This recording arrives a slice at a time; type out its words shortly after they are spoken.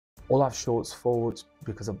Olaf Scholz fought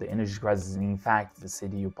because of the energy crisis, and in fact, the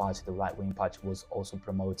CDU party, the right-wing party, was also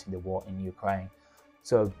promoting the war in Ukraine.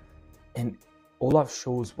 So, and Olaf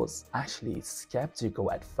Scholz was actually skeptical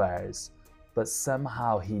at first, but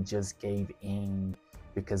somehow he just gave in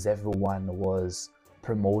because everyone was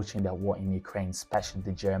promoting the war in Ukraine, especially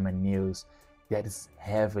the German news that is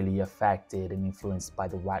heavily affected and influenced by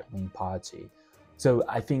the right-wing party. So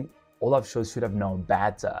I think Olaf Scholz should have known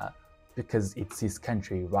better, because it's his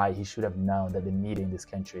country, right? He should have known that the media in this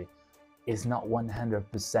country is not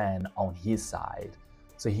 100% on his side.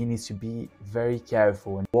 So he needs to be very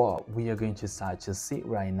careful. And what we are going to start to see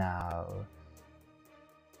right now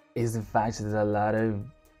is the fact that a lot of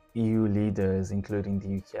EU leaders, including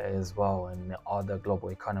the UK as well, and other global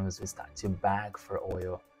economies, will start to beg for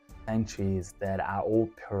oil. Countries that are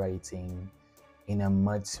operating in a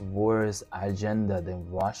much worse agenda than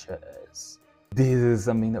Russia is. This is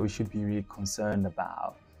something that we should be really concerned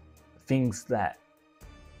about. Things like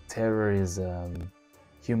terrorism,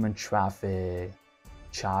 human trafficking,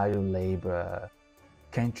 child labor,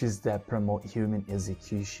 countries that promote human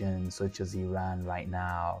execution, such as Iran right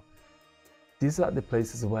now. These are the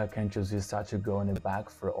places where countries will start to go on the back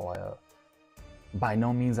for oil. By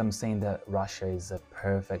no means I'm saying that Russia is a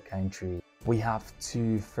perfect country. We have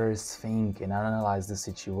to first think and analyze the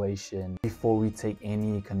situation before we take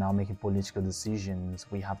any economic and political decisions.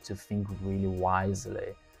 We have to think really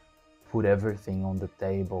wisely, put everything on the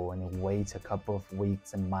table, and wait a couple of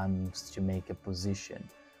weeks and months to make a position.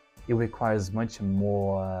 It requires much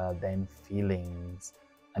more than feelings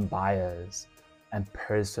and bias and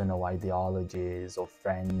personal ideologies or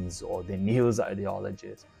friends or the news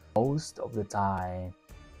ideologies. Most of the time,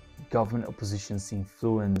 government oppositions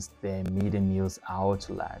influence their media news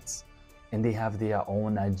outlets, and they have their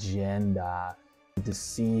own agenda to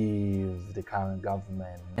deceive the current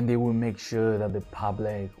government, and they will make sure that the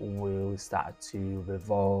public will start to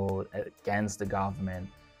revolt against the government.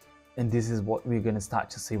 And this is what we're going to start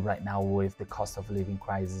to see right now with the cost of living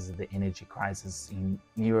crisis, the energy crisis in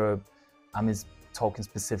Europe. I'm talking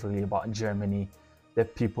specifically about Germany,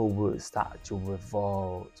 that people will start to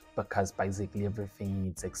revolt because basically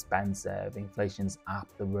everything is expensive, inflation's up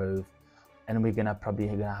the roof, and we're probably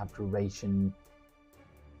gonna have to ration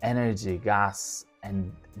energy, gas, and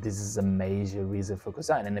this is a major reason for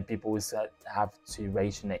concern. And the people will have to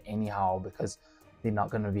ration it anyhow because they're not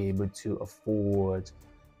gonna be able to afford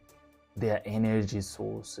their energy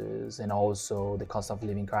sources, and also the cost of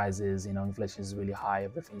living crisis. Inflation is really high,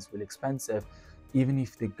 everything is really expensive. Even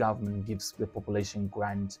if the government gives the population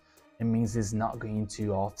grant, it means it's not going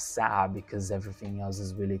to offset because everything else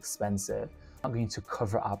is really expensive. It's not going to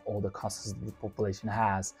cover up all the costs that the population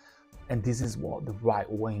has. And this is what the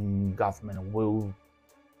right-wing government will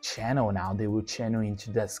channel now. They will channel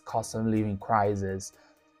into this cost of living crisis,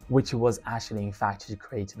 which was actually in fact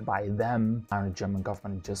created by them. And the German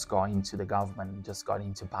government just got into the government, just got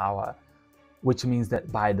into power, which means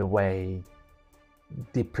that, by the way,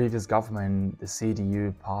 the previous government, the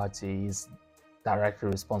CDU party, is directly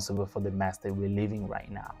responsible for the mess that we're living right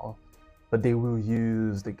now. But they will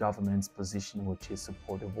use the government's position, which is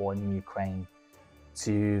support the war in Ukraine,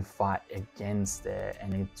 to fight against it,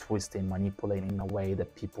 and twist and manipulate in a way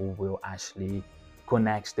that people will actually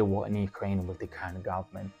connect the war in Ukraine with the current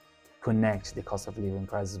government, connect the cost of living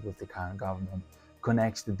crisis with the current government,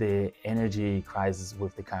 connect the energy crisis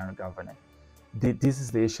with the current government. This is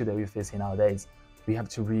the issue that we're facing nowadays. We have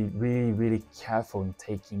to be really, really careful in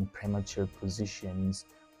taking premature positions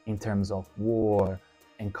in terms of war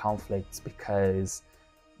and conflicts, because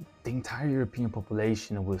the entire European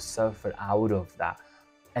population will suffer out of that.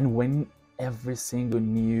 And when every single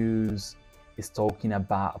news is talking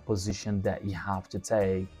about a position that you have to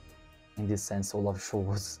take, in this sense, Olaf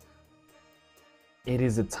Scholz, it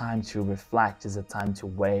is a time to reflect, it's a time to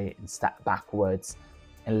wait and step backwards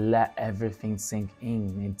and let everything sink in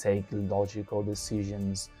and take logical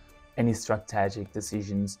decisions, any strategic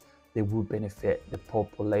decisions that will benefit the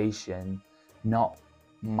population, not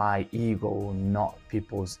my ego, not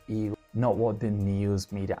people's ego, not what the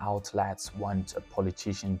news media outlets want a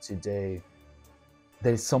politician to do.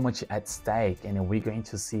 There's so much at stake, and we're going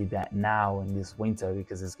to see that now in this winter,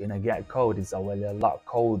 because it's going to get cold. It's already a lot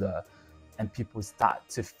colder, and people start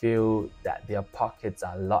to feel that their pockets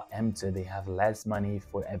are a lot empty. They have less money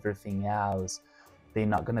for everything else. They're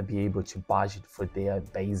not going to be able to budget for their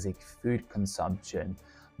basic food consumption.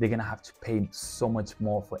 They're going to have to pay so much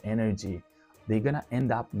more for energy. They're going to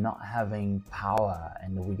end up not having power,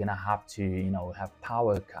 and we're going to have to, have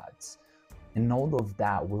power cuts. And all of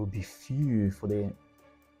that will be few for the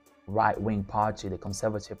right-wing party, the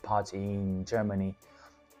Conservative Party in Germany,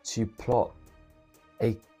 to plot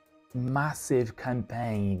a massive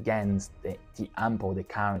campaign against the IMMPJ, the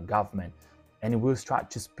current government, and it will start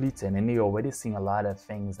to split it. And you're already seeing a lot of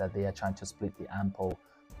things that they are trying to split the IMMPJ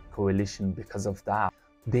coalition because of that.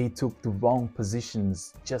 They took the wrong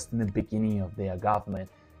positions just in the beginning of their government,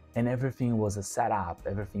 and everything was a setup,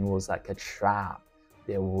 everything was like a trap.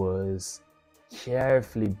 There was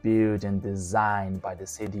carefully built and designed by the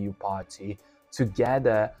CDU party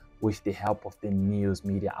together with the help of the news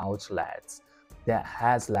media outlets that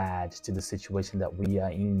has led to the situation that we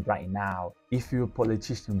are in right now. If you're a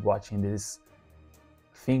politician watching this,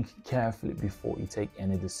 think carefully before you take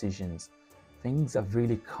any decisions. Things are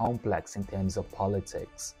really complex in terms of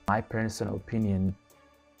politics. My personal opinion,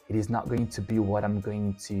 it is not going to be what I'm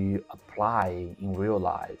going to apply in real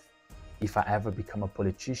life. If I ever become a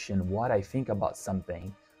politician, what I think about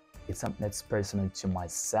something, it's something that's personal to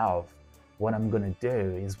myself. What I'm going to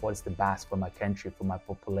do is what's the best for my country, for my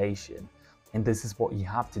population. And this is what you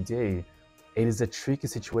have to do. It is a tricky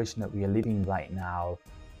situation that we are living right now.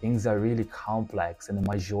 Things are really complex, and the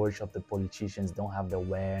majority of the politicians don't have the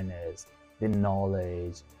awareness, the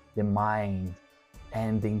knowledge, the mind,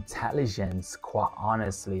 and the intelligence, quite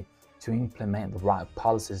honestly, to implement the right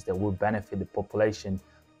policies that will benefit the population.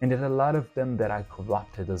 And there are a lot of them that are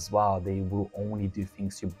corrupted as well. They will only do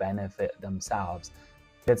things to benefit themselves.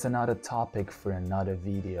 That's another topic for another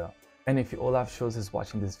video. And if Olaf Scholz is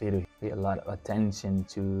watching this video, pay a lot of attention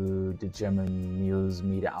to the German news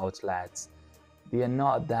media outlets. They are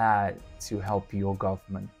not that to help your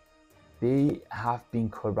government. They have been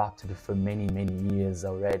corrupted for many years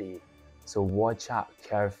already. So watch out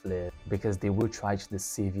carefully, because they will try to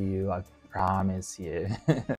deceive you, I promise you.